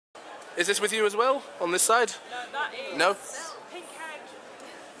Is this with you as well, on this side? No, that is... No? Pink head.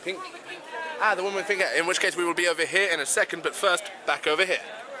 Pink? Pink head. Ah, the one with pink hair. In which case we will be over here in a second, but first, back over here.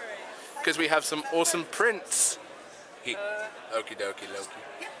 Because we have some awesome prints. Okie dokie Loki.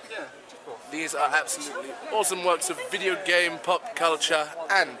 These are absolutely awesome works of video game, pop culture,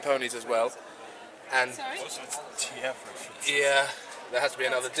 and ponies as well. And yeah, there has to be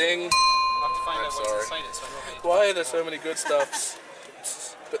another ding. I'm sorry. Why are there so many good stuffs?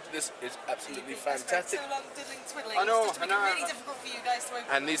 But this is absolutely fantastic. I know. Really difficult for you guys to open.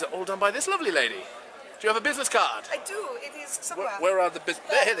 And these are all done by this lovely lady. Do you have a business card? I do. It is somewhere. Where are the business?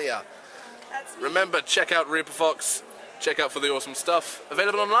 There, here they are. That's me. Remember, check out Reaper Fox. Check out for the awesome stuff.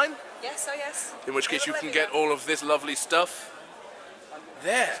 Available online? Yes, oh yes. In which case you can get all of this lovely stuff.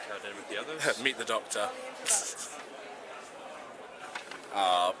 There. Meet the doctor.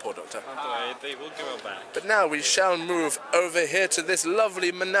 Ah, poor doctor. They will go back. But now we shall move over here to this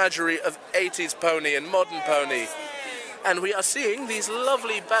lovely menagerie of 80s pony and modern pony. And we are seeing these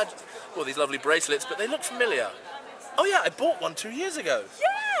lovely these lovely bracelets, but they look familiar. Oh yeah, I bought one 2 years ago.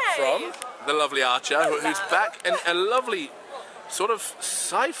 Yay! From the lovely Archer, who's back in a lovely sort of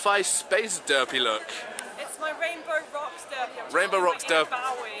sci-fi space derpy look. It's my Rainbow Rocks derpy. Rainbow Rocks derpy.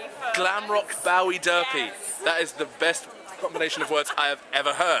 Glam Rock Bowie derpy. Yes. That is the best combination of words I have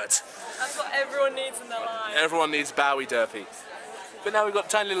ever heard. That's what everyone needs in their lives. Everyone needs Bowie derpy. But now we've got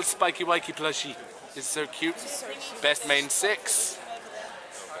tiny little spiky wikey plushie. It's so cute. Best main 6.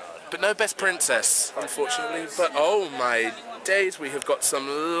 But no best princess, unfortunately. But oh my days, we have got some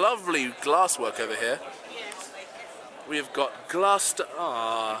lovely glasswork over here. We have got glass.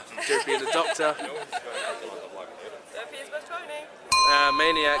 Derpy and the Doctor. Derpy is best pony.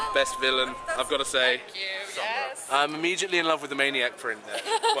 Maniac, best villain. I've got to say, Thank you. Yes. I'm immediately in love with the Maniac print there.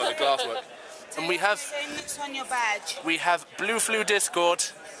 Well, the glasswork. And we have. It's on your badge. We have Blue Flu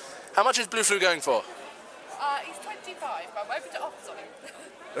Discord. How much is Blue Flu going for? He's 25, but I'm open to offers on him.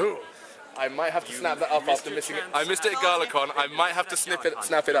 Ooh, I might have to snap that up after missing it. I missed it at Galacon. I might have to snap it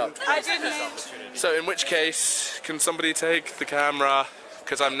up. I didn't. So in which case, can somebody take the camera?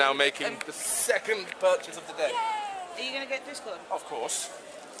 Because I'm now making the second purchase of the day. Are you going to get Discord? Of course.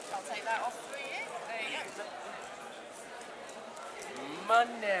 I'll take that off for you. There you go.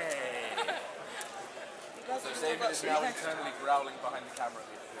 Money. So David is now internally growling behind the camera.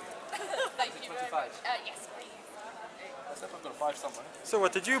 Thank you very much. Yes, please. I've got a 5 somewhere. So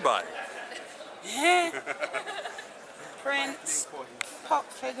what did you buy? Prints,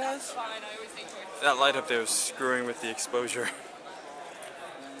 pop figures. Fine, I always think we're... That light up there was screwing with the exposure.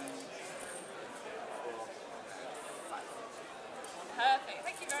 Perfect.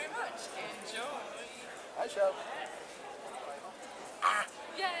 Thank you very much. Enjoy. I shall.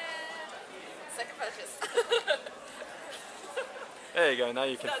 Yeah. Second purchase. There you go, now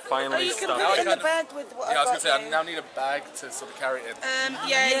you can finally You can stop. put it in the bag with what Yeah, I was I've going to say, got I here. now need a bag to sort of carry it in.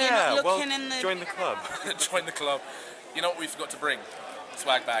 Yeah, you're well, looking in the... join the club. Join the club. You know what we forgot to bring?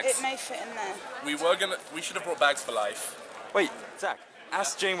 Swag bags. It may fit in there. We should have brought bags for life. Wait, Zach,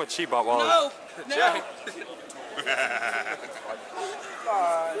 ask Jane what she bought while... No! No!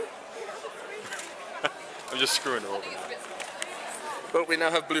 I'm just screwing her over now. But we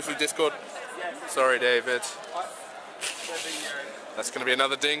now have Blue Flu Discord. Sorry, David. That's going to be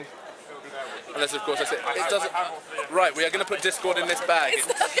another ding. Unless, of course, I say it doesn't. Right, we are going to put Discord in this bag.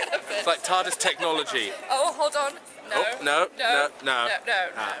 It's like TARDIS technology. Oh, hold on. No. Oh, no. No.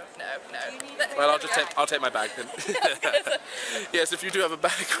 Well, I'll take my bag then. Yes, if you do have a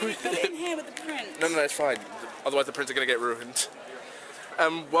bag with Put it in here with the print. No, it's fine. Otherwise, the prints are going to get ruined.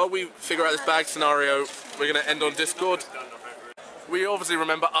 While we figure out this bag scenario, we're going to end on Discord. We obviously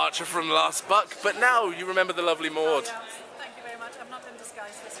remember Archer from last Buck, but now you remember the lovely Maud. Thank you very much. I'm not in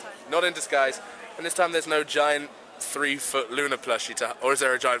disguise this time. Not in disguise. And this time there's no giant 3-foot Luna plushie or is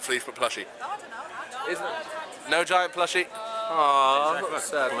there a giant 3-foot plushie? Oh, I don't know. Isn't it? No giant plushie? Aww, that's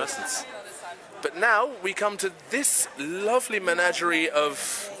sad. But now we come to this lovely menagerie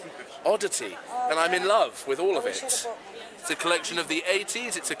of oddity, and I'm in love with all of it. It's a collection of the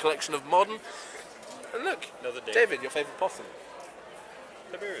 80s, it's a collection of modern. And look, David, your favourite possum.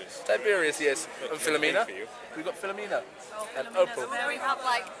 Tiberius, yes. And Philomena. We've got Philomena. And Opal. There we have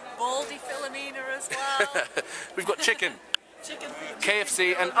like Baldy Philomena as well. We've got Chicken. Chicken.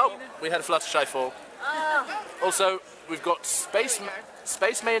 KFC, and oh, we had a Fluttershy fall. Also, we've got Space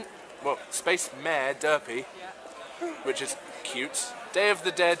Mare Derpy, which is cute. Day of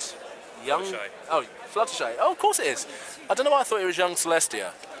the Dead, young. Oh, Fluttershy. Oh, of course it is. I don't know why I thought it was young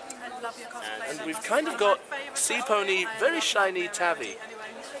Celestia. Love your cosplay. And we've kind of got Sea Pony, very shiny Tavi,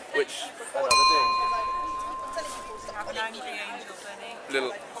 which another ding.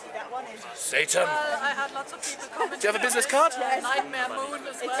 Little Satan. I had lots of people coming. Do you have a business card? Nightmare Moon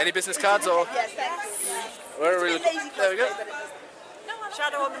as well. Any business cards or? Yes, thanks. Where are we? There we go.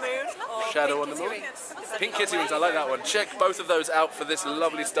 Shadow on the Moon. Shadow on the Moon. Pink Kitty Wings, I like that one. Check both of those out for this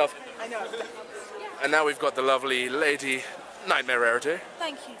lovely stuff. I know. And now we've got the lovely Lady Nightmare Rarity.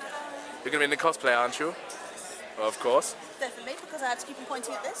 Thank you. You're going to be in the cosplay, aren't you? Of course. Definitely, because I had to keep on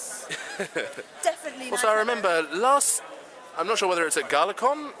pointing at this. Definitely. Also, I remember last, I'm not sure whether it's at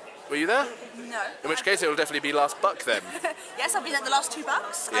GalaCon. Were you there? No. In which case it will definitely be last buck then. Yes, I've been at the last 2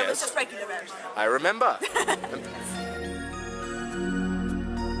 bucks. I was Yes. just regular round. I remember.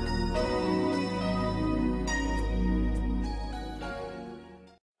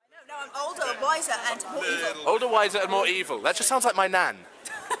 No, I'm older, wiser, and more evil. Older, wiser, and more evil. That just sounds like my nan.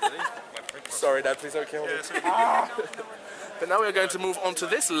 Sorry, Dad, please don't kill me. But now we're going to move on to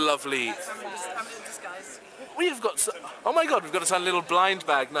this lovely. I'm in disguise. We've got. Oh my God, we've got a tiny little blind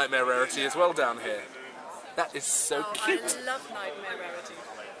bag Nightmare Rarity as well down here. That is so cute. I love Nightmare Rarity.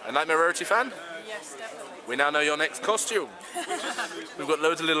 A Nightmare Rarity fan? Yes, definitely. We now know your next costume. We've got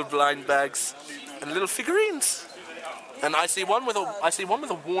loads of little blind bags and little figurines. And I see one with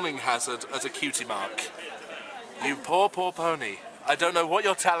a warning hazard as a cutie mark. You poor pony. I don't know what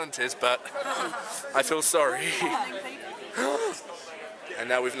your talent is, but I feel sorry. And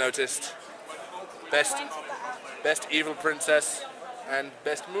now we've noticed best evil princess and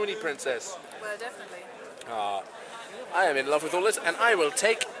best moony princess. Well, definitely. I am in love with all this, and I will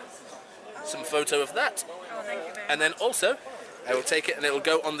take some photo of that. Oh, thank you very And then also, I will take it and it will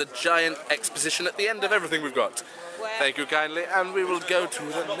go on the giant exposition at the end of everything we've got. Thank you kindly, and we will go to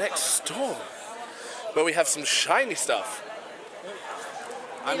the next store, where we have some shiny stuff.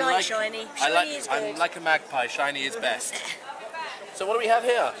 You like shiny. Shiny is good. I'm like a magpie, shiny is best. So what do we have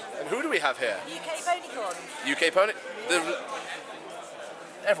here? And who do we have here? UK Ponycon. UK Pony...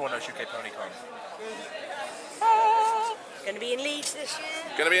 Everyone knows UK Ponycon. Going to be in Leeds this year?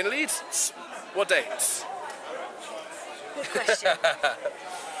 Gonna be in Leeds? What dates? Good question.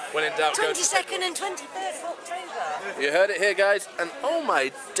 When in doubt, go to... 22nd and 23rd of October. You heard it here, guys, and oh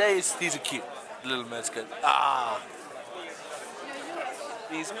my days, these are cute. Little Mexican.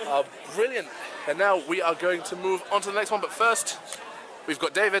 These are brilliant. And now we are going to move on to the next one, but first, we've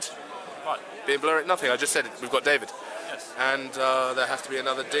got David. Right. Being blurry, nothing, I just said it. We've got David. Yes. And there has to be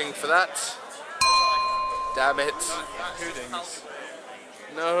another ding for that. Damn it. Hoodings.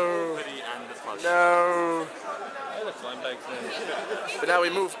 No. Hoodie and the plush. No. Oh, look, blind bags there. But now we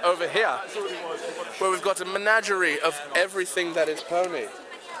move over here, where we've got a menagerie of everything that is pony.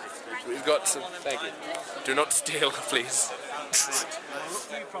 We've got some... Thank you. Do not steal, please.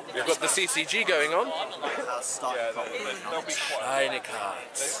 We've got the CCG going on. Shiny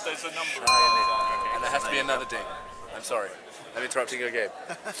cards. There's a number. And there has to be another ding. I'm sorry. I'm interrupting your game.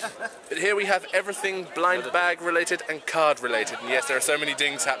 But here we have everything blind bag related and card related. And yes, there are so many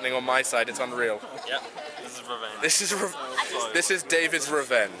dings happening on my side, it's unreal. Yep. This is revenge. This is David's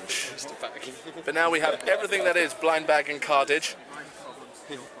revenge. But now we have everything that is blind bag and cardage.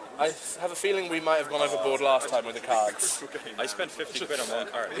 I have a feeling we might have gone overboard last time with the cards. I spent 50 quid on one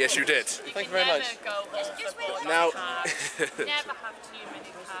card. Yes, you did. Thank you very much. Now, Never have too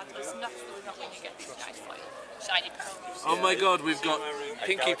many cards. It's not when you get these nice foil shiny ponies. oh my God, we've got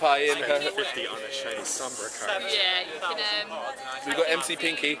Pinkie Pie in her. 50 on a shiny Sombra card. Yeah, you can. We've got MC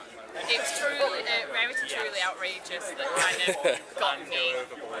Pinkie. It's truly, Rarity truly outrageous that kind of got me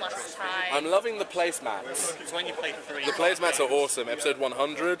last time. I'm loving the placemats. It's when you play 3. The placemats are awesome. Episode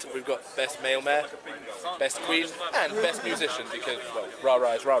 100, we've got Best Male Mare, Best Queen, and Best Musician because, well,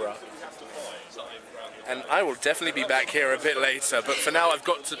 rah-rah is rah-rah. And I will definitely be back here a bit later, but for now I've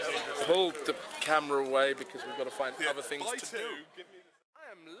got to pull the camera away because we've got to find other things to do.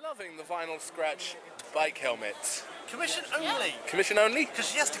 I am loving the vinyl scratch bike helmet. Commission only, Commission only? because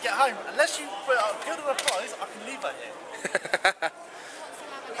she has to get home. Unless you give her a prize, I can leave her here.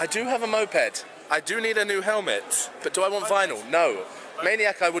 I do have a moped. I do need a new helmet, but do I want vinyl? No.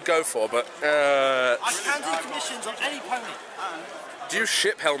 Maniac I would go for, but I can do commissions on any pony. do you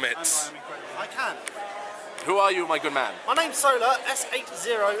ship helmets? I can. Who are you, my good man? My name's Solar,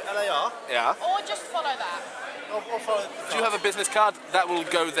 S80LAR. Yeah. Or just follow that. I'll follow Do you have a business card? That will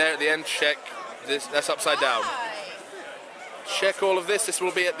go there at the end. Check this. That's upside down. Check all of this. This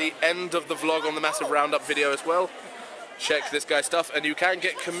will be at the end of the vlog on the massive roundup video as well. Check this guy's stuff, and you can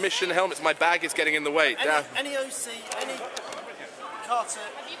get commission helmets. My bag is getting in the way. any OC, any Carter.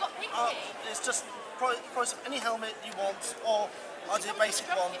 Have you got Pinky? It's just price of any helmet you want, or I do a basic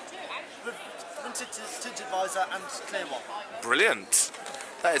one with tinted visor and clear one. Brilliant.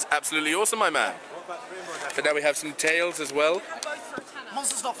 That is absolutely awesome, my man. But now we have some tails as well. Both for a tenner.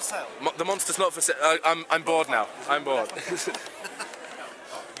 Monster's not for sale. The monster's not for sale. I'm bored now. I'm bored.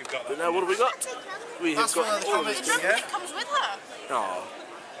 But now what have we got? We have got all The this. drum kit comes with her. Oh.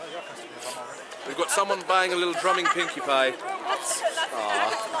 We've got someone buying a little drumming Pinkie Pie.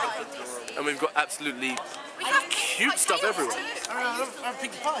 And we've got absolutely cute stuff everywhere. I have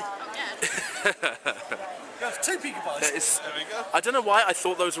Pinkie Pie. You have 2 Pinkie Pies. I don't know why I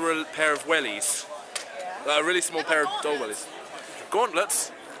thought those were a pair of wellies. A really small pair of doll wellies.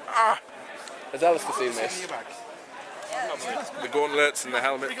 Gauntlets. Has Alistair seen this? The gauntlets and the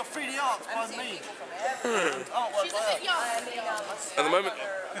helmet. We got 3D art by me. At the moment,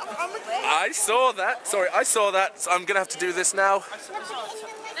 I saw that. Sorry, I saw that. So I'm gonna have to do this now.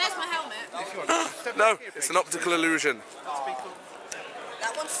 There's my helmet. No, it's an optical illusion.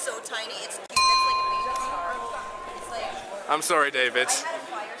 That one's so tiny, it's cute. It's like a baby car. It's like, I'm sorry, David, I had a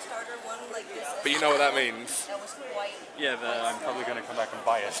fire starter one like this. but you know what that means. That was white. Yeah, I'm probably going to come back and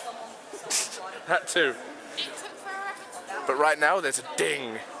buy it. That too. But right now there's a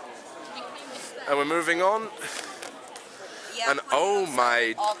ding. And we're moving on. Yeah, And oh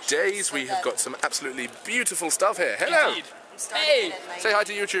my days, we have got some absolutely beautiful stuff here. Hello. Hey! Say hi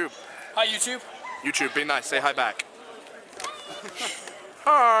to YouTube. Hi, YouTube. YouTube, be nice. Say hi back.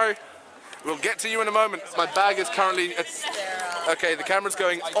 Hi. We'll get to you in a moment. My bag is currently... Okay, the camera's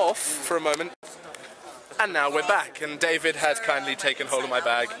going off for a moment. And now we're back. And David has kindly taken hold of my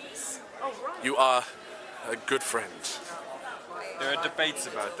bag. You are a good friend. There are debates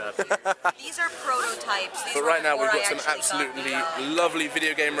about that. These are prototypes. These But were right now before we've got I some actually absolutely got lovely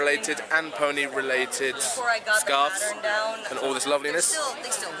video game related and pony related before I got scarves the pattern down. and all this loveliness. They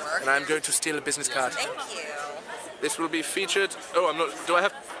still work. And I'm going to steal a business card. Thank you. This will be featured. Oh, I'm not. Do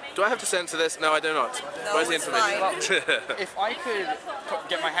I have to censor this? No, I do not. No, Where's the it's information? If I could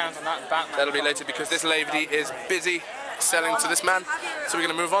get my hands on that Batman... That'll be later because this lady is busy selling to this man. So we're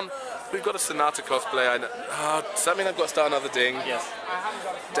going to move on. We've got a Sonata cosplay. I know. Oh, does that mean I've got to start another ding? Yes.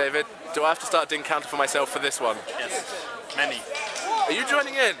 David, do I have to start a ding counter for myself for this one? Yes. Many. Are you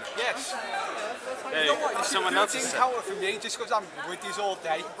joining in? Yes. Hey, You know what? someone You else didn't is... counter for me just because I'm with these all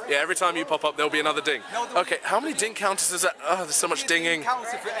day. Yeah, every time you pop up, there'll be another ding. Okay, how many ding counters is that? Oh, there's so much dinging.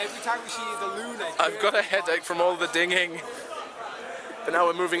 Counter for every time we see the lunatic. I've got a headache from all the dinging. But now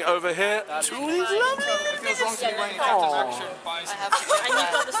we're moving over here to these lovely...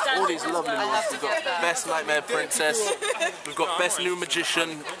 All these lovely ones. We've got Best Nightmare Princess. We've got Best New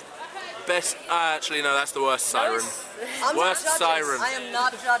Magician. Best... actually, no, that's the worst Siren. I'm Worst not judging. Siren. I am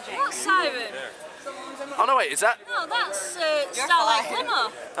not judging. What's Siren? Oh, no, wait, is that... No, that's Starlight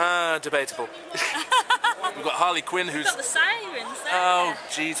Glimmer. Debatable. We've got Harley Quinn, who's... Got the sirens there. Oh,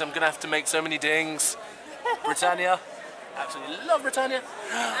 jeez, I'm going to have to make so many dings. Britannia. Absolutely love Britannia.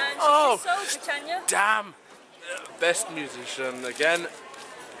 And Oh. she's so Britannia. Damn. Best musician again.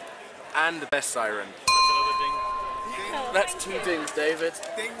 And the best siren. That's 2 dings, David.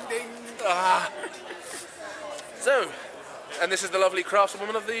 Ding ding. So, and this is the lovely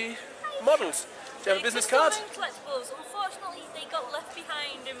craftswoman of the models. Do you have a business card? Collectibles. Unfortunately, they got left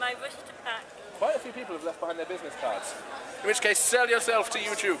behind in my rush to pack. Quite a few people have left behind their business cards. In which case, sell yourself to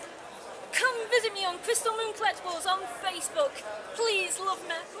YouTube. Come visit me on Crystal Moon Collectibles on Facebook. Please love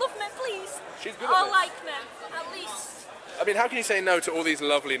me, please. She's good Or at this. like me, at least. I mean, how can you say no to all these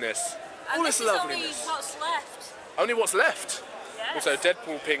loveliness? And All this this is loveliness. only what's left. Only what's left. Yes. Also,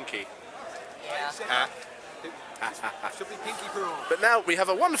 Deadpool Pinky. Should be Pinky Pearl. But now we have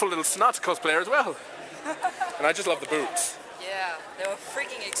a wonderful little Sonata cosplayer as well. And I just love the boots. Yeah, they were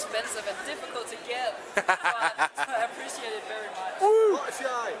freaking expensive and difficult to get, but I appreciate it very much. Woo! What a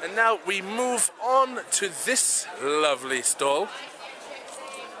shy. And now we move on to this lovely stall.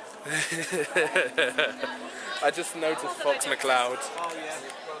 I just noticed Fox McCloud. Oh yeah.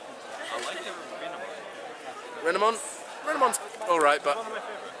 I like the Renamon? Renamon's alright, but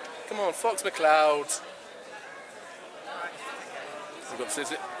come on, Fox McCloud. We've got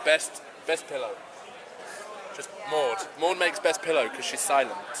Susie. Best pillow. Just Maud. Maud makes best pillow because she's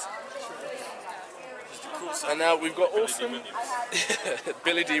silent. And now we've got awesome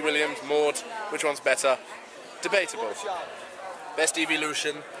Billy D. Williams, Maud. Which one's better? Debatable. Best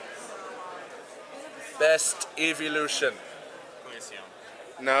evolution. Best evolution.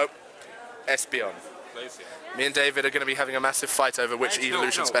 No. Espion. Me and David are going to be having a massive fight over which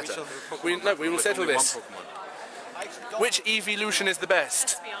evolution's better. We will settle this. Which evolution is the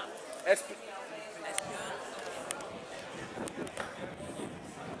best? Espion.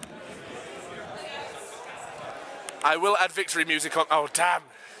 I will add victory music on. Oh, damn.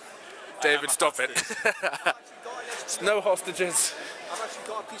 David, stop it. No hostages. I've actually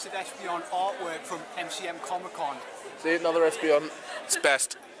got a piece of Espion artwork from MCM Comic Con. See, another Espion. It's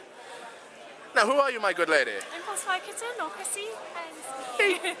best. Now, who are you, my good lady? I'm Pulsefire Kitten, or Chrissy.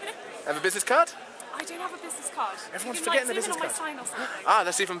 Have a business card? I don't have a business card. Everyone's You forgetting might the zoom in business on my sign or something. Ah,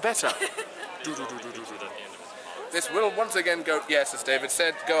 that's even better. This will once again go, yes, as David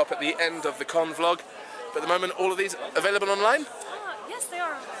said, go up at the end of the con vlog. But at the moment, all of these available online? Yes, they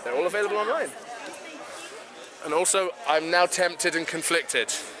are. They're all available online. And also, I'm now tempted and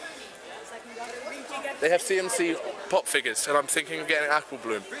conflicted. They have CMC pop figures, and I'm thinking of getting Apple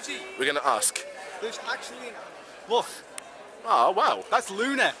Bloom. We're going to ask. There's actually... Look, Oh, wow. that's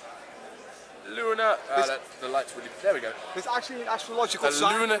Luna. Luna. The light's really... There we go. There's actually an astrological The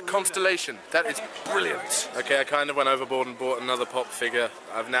sign Luna for constellation. That is brilliant. Okay, I kind of went overboard and bought another pop figure.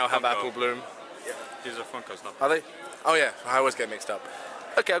 I now have Funko. Apple Bloom. These are Funkos, not Are they? Oh yeah, I always get mixed up.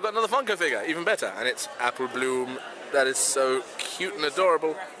 Okay, I've got another Funko figure, even better. And it's Apple Bloom. That is so cute and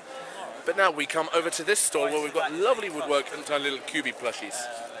adorable. But now we come over to this store where we've got lovely woodwork and tiny little cubey plushies.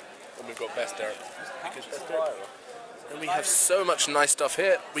 And we've got Best Derek. And we have so much nice stuff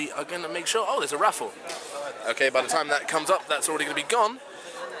here. We are going to make sure... Oh, there's a raffle. Okay, by the time that comes up, that's already going to be gone.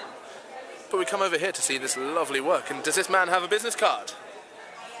 But we come over here to see this lovely work. And does this man have a business card?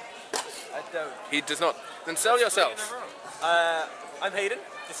 I don't. He does not. Then sell yourself. I'm Hayden.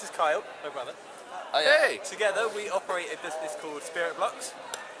 This is Kyle, my brother. Hey! Together we operate a business called Spirit Blocks,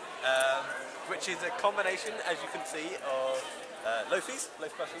 which is a combination, as you can see, of loaf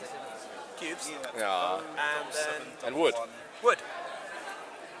plushies, cubes, Yeah. and then And wood.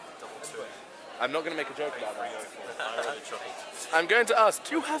 I'm not going to make a joke about that. I'm going to ask,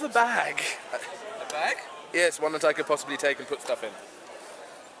 do you have a bag? a bag. Yes, one that I could possibly take and put stuff in.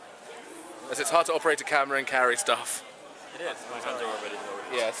 As it's hard to operate a camera and carry stuff. It is. My hands are already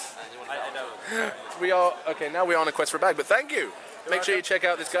low. Yes. I know. We are, okay, now we are on a quest for a bag, but thank you. Make sure you check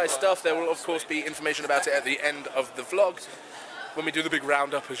out this guy's stuff. There will, of course, be information about it at the end of the vlog when we do the big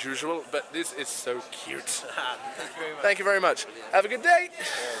roundup as usual. But this is so cute. Thank you very much. Thank you very much. Have a good day.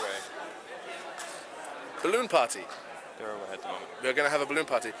 Balloon party. They're away at the moment. We're going to have a balloon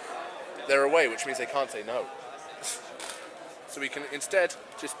party. They're away, which means they can't say no. So we can instead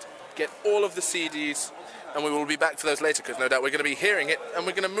just get all of the CDs, and we will be back to those later, because no doubt we're going to be hearing it, and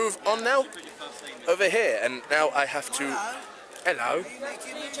we're going to move on now over here. And now I have to... Hello.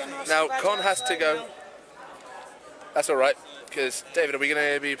 Now, Con has to go. That's all right, because, David, are we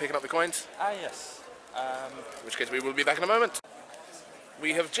going to be picking up the coins? Yes. In which case we will be back in a moment.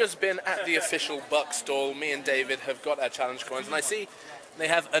 We have just been at the official Buck stall. Me and David have got our challenge coins, and I see they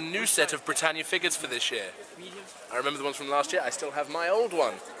have a new set of Britannia figures for this year. I remember the ones from last year. I still have my old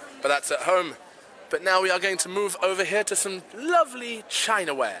one, but that's at home. But now we are going to move over here to some lovely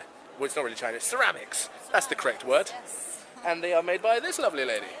Chinaware. Well, it's not really China, it's ceramics. That's the correct word. And they are made by this lovely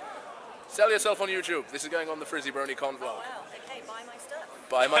lady. Sell yourself on YouTube. This is going on the Frizzy Brony con vlog. Wow, okay, buy my stuff.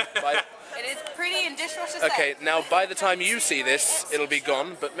 Buy It is pretty and dishwasher safe. Okay, now by the time you see this, it'll be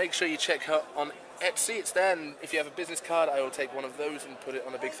gone, but make sure you check her on Etsy. It's there, and if you have a business card, I will take one of those and put it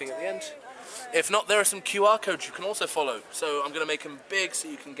on a big thing at the end. If not, there are some QR codes you can also follow. So I'm going to make them big so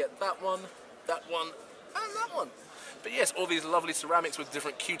you can get that one, and that one. But yes, all these lovely ceramics with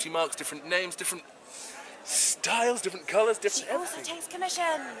different cutie marks, different names, different styles, different colours, different She also everything. takes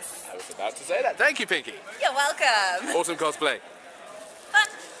commissions. I was about to say that. Thank you, Pinky. You're welcome. Awesome cosplay. Fun.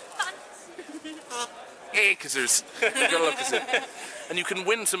 Hey, kazoos. You gotta love kazoo. And you can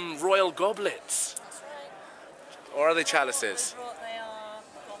win some royal goblets. That's right. Or are they chalices? They are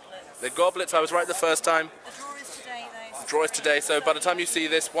goblets. They're goblets, I was right the first time. The draw is today, though. Draw is today, so by the time you see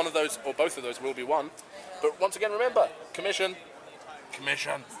this, one of those, or both of those, will be won. But once again, remember, commission. Get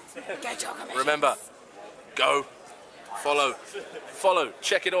your commission. Remember, go, follow,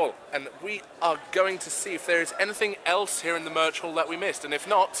 check it all. And we are going to see if there is anything else here in the merch hall that we missed. And if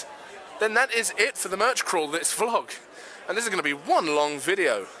not, then that is it for the merch crawl this vlog. And this is going to be one long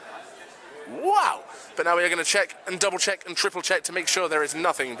video. Wow! But now we are going to check and double check and triple check to make sure there is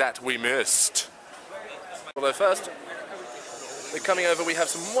nothing that we missed. Although first, we're coming over, we have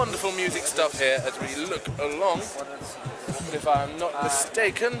some wonderful music stuff here as we look along. But if I'm not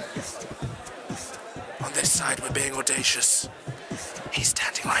mistaken, on this side we're being audacious. He's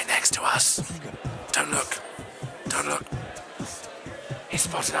standing right next to us. Don't look. Don't look. He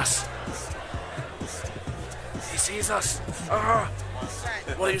spotted us. He sees us. Ah!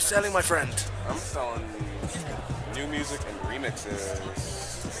 What are you selling, my friend? I'm selling new music and remixes.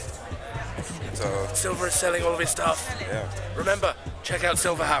 So, Silver is selling all of his stuff. yeah. Remember, check out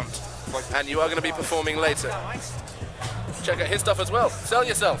Silvahound. And you are going to be performing later. Check out his stuff as well. Sell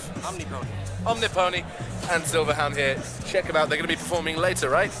yourself. Omni Pony and Silvahound here. Check them out. They're going to be performing later,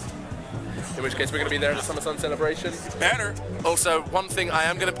 right? in which case we're going to be there at the Summer Sun celebration. Banner. Also, one thing I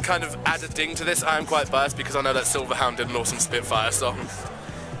am going to kind of add a ding to this. I am quite biased because I know that Silvahound did an awesome Spitfire song.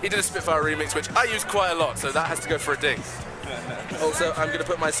 He did a Spitfire remix, which I use quite a lot, so that has to go for a ding. Also, I'm going to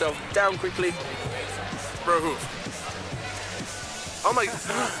put myself down quickly. Bro, who? Oh my...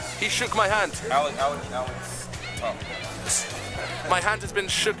 He shook my hand. Alex, top. My hand has been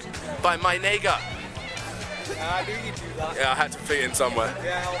shook by my nigger. I knew you'd do that. Yeah, I had to fit in somewhere.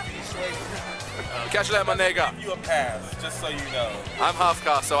 Yeah, obviously. Catch you later, my nigger. Give you a pass, just so you know. I'm half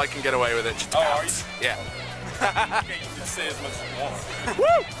caste, so I can get away with it. Just Oh, about. are you? Yeah. Okay, you can say as much as you want.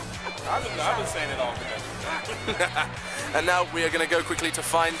 Woo! I've been saying it all today. And now we are going to go quickly to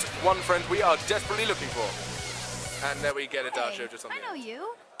find one friend we are desperately looking for. And there we get a Darsho just on the I know end.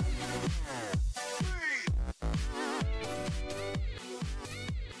 you.